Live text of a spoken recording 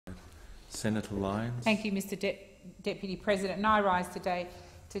Senator Lyons. Thank you, Mr Deputy President. And I rise today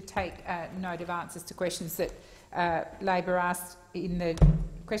to take note of answers to questions that Labor asked in the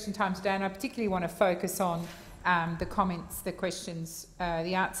question time today, and I particularly want to focus on the comments, the questions,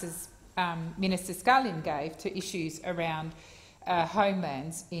 the answers Minister Scullion gave to issues around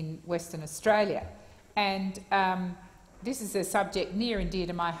homelands in Western Australia. And this is a subject near and dear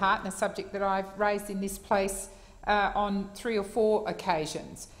to my heart, and a subject that I've raised in this place on 3 or 4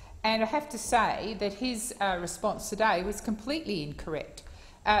 occasions. And I have to say that his response today was completely incorrect.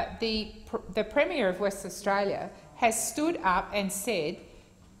 The Premier of Western Australia has stood up and said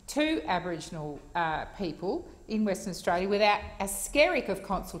to Aboriginal people in Western Australia, without a skerrick of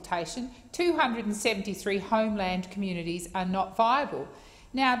consultation, 273 homeland communities are not viable.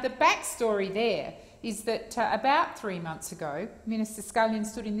 Now, the backstory there is that about 3 months ago, Minister Scullion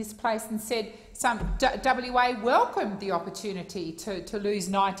stood in this place and said WA welcomed the opportunity to lose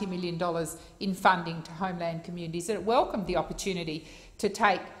 $90 million in funding to homeland communities, and it welcomed the opportunity to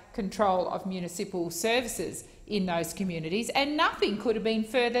take control of municipal services in those communities, and nothing could have been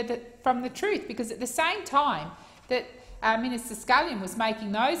further from the truth, because at the same time that Minister Scullion was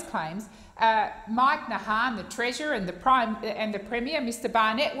making those claims, Mike Nahan, the Treasurer, and the Premier, Mr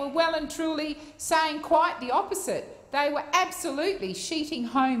Barnett, were well and truly saying quite the opposite. They were absolutely sheeting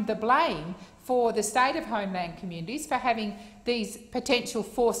home the blame for the state of homeland communities for having these potential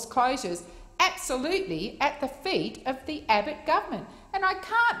forced closures absolutely at the feet of the Abbott government. And I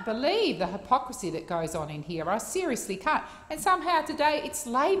can't believe the hypocrisy that goes on in here. I seriously can't. And somehow today it's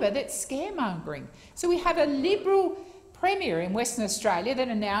Labor that's scaremongering. So we have a Liberal Premier in Western Australia that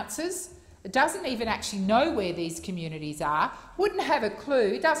announces, doesn't even actually know where these communities are, wouldn't have a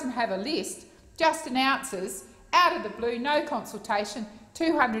clue, doesn't have a list, just announces, out of the blue, no consultation,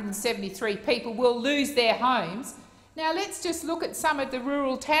 273 people will lose their homes. Now let's just look at some of the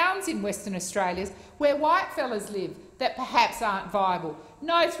rural towns in Western Australia where whitefellas live that perhaps aren't viable.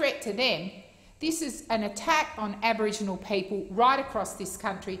 No threat to them. This is an attack on Aboriginal people right across this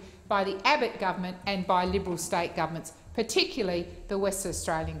country by the Abbott government and by Liberal state governments, particularly the Western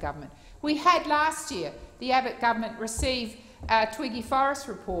Australian government. We had last year the Abbott government receive a Twiggy Forrest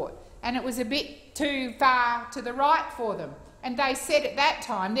report, and it was a bit too far to the right for them. And they said at that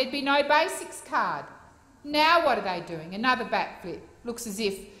time there'd be no basics card. Now what are they doing? Another backflip. Looks as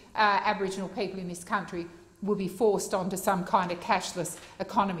if Aboriginal people in this country will be forced onto some kind of cashless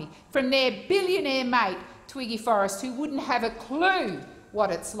economy from their billionaire mate, Twiggy Forrest, who wouldn't have a clue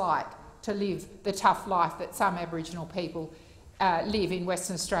what it's like to live the tough life that some Aboriginal people live in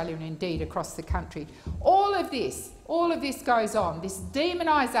Western Australia and indeed across the country. All of this goes on, this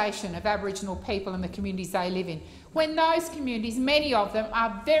demonisation of Aboriginal people and the communities they live in, when those communities, many of them,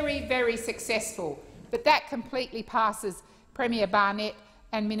 are very, very successful. But that completely passes Premier Barnett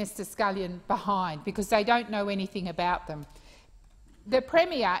and Minister Scullion behind, because they don't know anything about them. The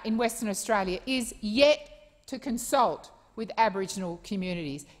Premier in Western Australia is yet to consult with Aboriginal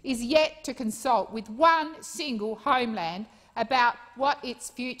communities, is yet to consult with one single homeland about what its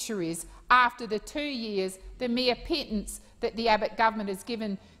future is after the 2 years, the mere pittance that the Abbott government has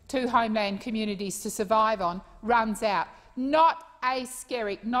given to homeland communities to survive on runs out. Not a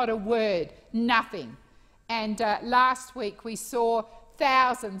skerrick, not a word, nothing. And last week we saw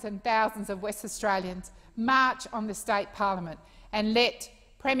thousands and thousands of West Australians march on the state parliament and let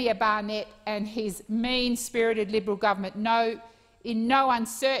Premier Barnett and his mean-spirited Liberal government know in no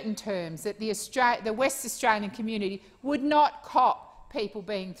uncertain terms that the West Australian community would not cop people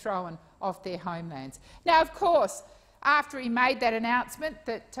being thrown off their homelands. Now, of course, after he made that announcement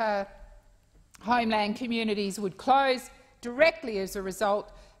that homeland communities would close directly as a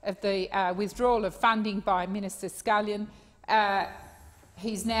result of the withdrawal of funding by Minister Scullion,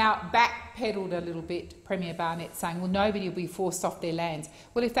 he's now backpedalled a little bit, Premier Barnett, saying, well, nobody will be forced off their lands.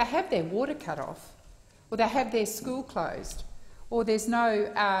 Well, if they have their water cut off, or they have their school closed, or there's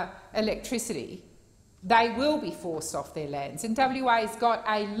no electricity, they will be forced off their lands. And WA has got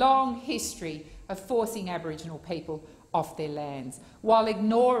a long history of forcing Aboriginal people off their lands, while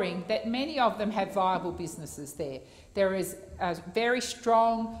ignoring that many of them have viable businesses there. There is a very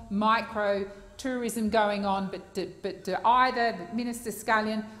strong micro-tourism going on, but do either Minister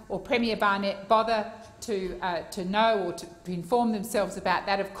Scullion or Premier Barnett bother to know or to inform themselves about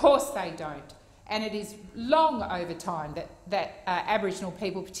that? Of course they don't. And it is long over time that Aboriginal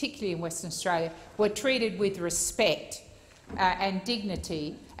people, particularly in Western Australia, were treated with respect and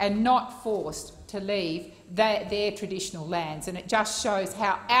dignity and not forced to leave their traditional lands. And it just shows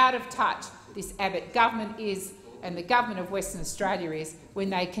how out of touch this Abbott government is and the government of Western Australia is when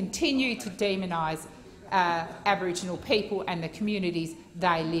they continue to demonise Aboriginal people and the communities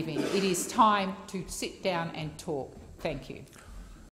they live in. It is time to sit down and talk. Thank you.